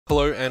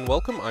Hello and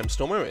welcome, I'm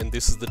Stormo and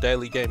this is the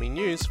Daily Gaming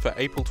News for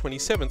April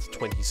 27th,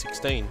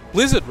 2016.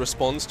 Blizzard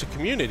responds to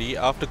community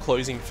after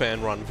closing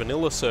fan-run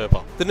vanilla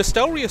server. The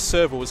Nostalrius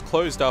server was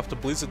closed after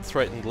Blizzard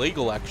threatened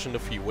legal action a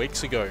few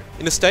weeks ago.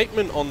 In a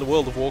statement on the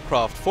World of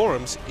Warcraft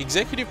forums,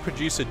 executive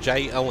producer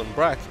J. Allen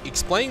Brack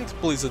explained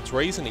Blizzard's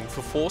reasoning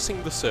for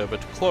forcing the server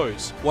to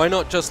close. Why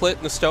not just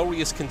let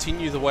Nostalrius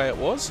continue the way it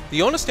was?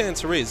 The honest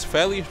answer is,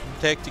 failure to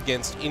protect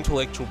against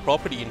intellectual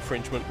property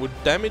infringement would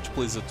damage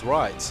Blizzard's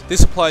rights.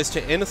 This applies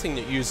to anything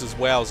that uses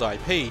WoW's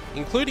IP,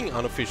 including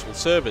unofficial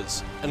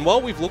servers. And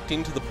while we've looked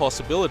into the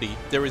possibility,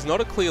 there is not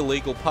a clear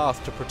legal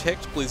path to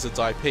protect Blizzard's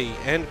IP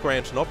and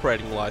grant an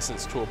operating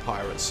license to a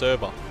pirate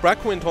server.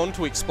 Brack went on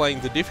to explain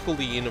the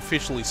difficulty in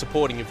officially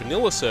supporting a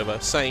vanilla server,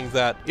 saying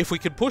that, if we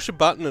could push a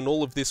button and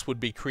all of this would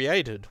be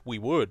created, we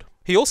would.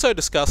 He also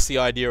discussed the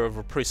idea of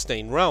a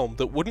pristine realm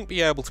that wouldn't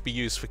be able to be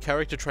used for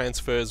character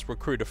transfers,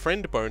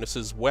 recruit-a-friend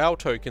bonuses, WoW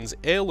tokens,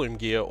 heirloom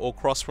gear, or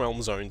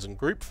cross-realm zones and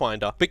group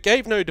finder, but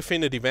gave no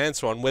definitive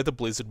answer on whether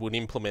Blizzard would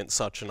implement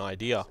such an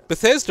idea.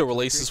 Bethesda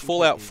releases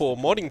Fallout 4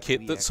 modding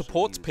kit that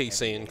supports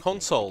PC and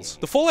consoles.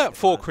 The Fallout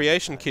 4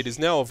 creation kit is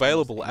now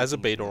available as a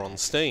beta on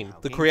Steam.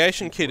 The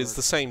creation kit is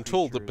the same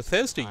tool that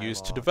Bethesda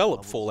used to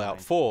develop Fallout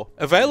 4.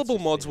 Available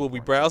mods will be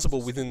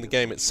browsable within the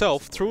game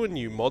itself through a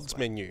new mods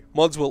menu.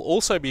 Mods will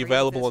also be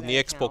available on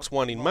the Xbox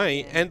One in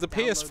May and the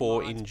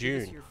PS4 in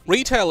June.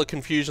 Retailer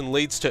confusion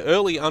leads to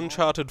early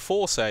Uncharted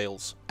 4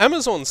 sales.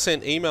 Amazon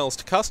sent emails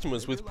to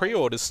customers with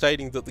pre-orders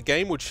stating that the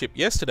game would ship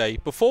yesterday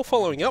before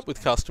following up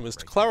with customers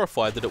to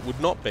clarify that it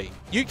would not be.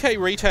 UK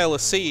retailer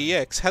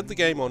CEX had the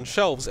game on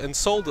shelves and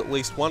sold at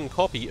least one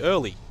copy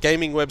early.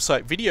 Gaming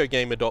website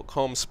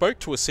videogamer.com spoke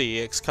to a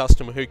CEX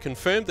customer who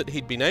confirmed that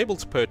he'd been able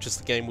to purchase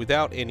the game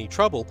without any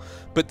trouble,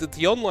 but that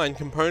the online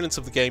components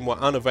of the game were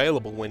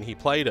unavailable when he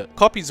played it.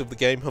 Copies of the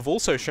game have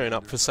also shown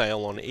up for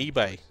sale on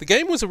eBay. The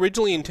game was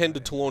originally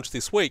intended to launch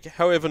this week,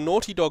 however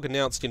Naughty Dog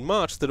announced in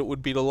March that it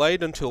would be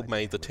delayed until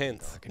May the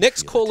 10th.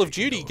 Next Call of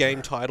Duty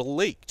game title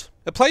leaked.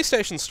 A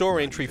PlayStation Store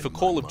entry for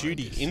Call of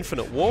Duty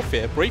Infinite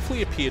Warfare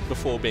briefly appeared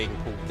before being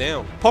pulled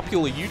down.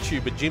 Popular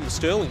YouTuber Jim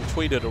Sterling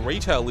tweeted a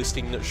retail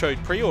listing that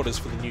showed pre-orders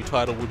for the new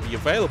title would be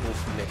available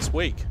from next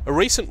week. A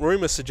recent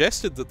rumour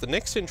suggested that the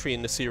next entry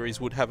in the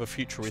series would have a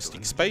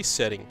futuristic space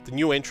setting. The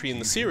new entry in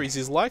the series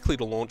is likely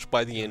to launch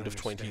by the end of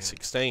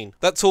 2016.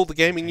 That's all the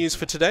gaming news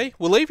for today.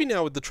 We'll leave you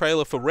now with the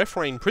trailer for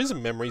RefRain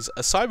Prism Memories,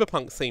 a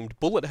cyberpunk-themed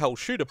bullet hell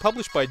shooter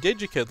published by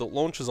Degica that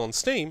launches on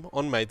Steam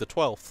on May the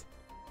 12th.